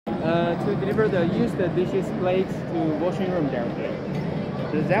to deliver the used dishes plates to washing room directly.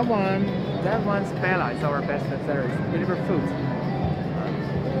 So that one's Bella. It's our best seller. Deliver food.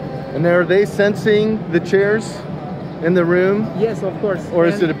 And are they sensing the chairs in the room? Yes, of course. Or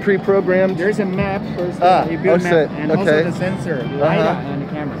is it a pre-programmed? There's a map first. A built map, and also okay. the sensor, LiDAR, and the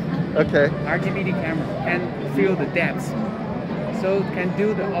camera. Okay. RGB camera can feel the depth, so it can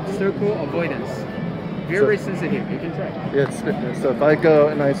do the obstacle avoidance. Very sensitive. You can try. Yeah, so if I go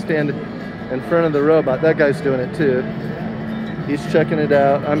and I stand in front of the robot, that guy's doing it too. He's checking it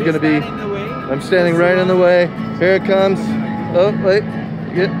out. I'm standing right in the way. Here it comes. Oh wait.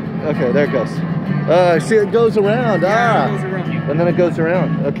 Okay, there it goes. I see it goes around. Yeah, it goes around. And then it goes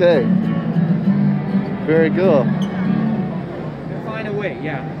around. Okay. Very cool. Find a way,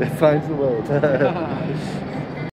 yeah. It finds the way.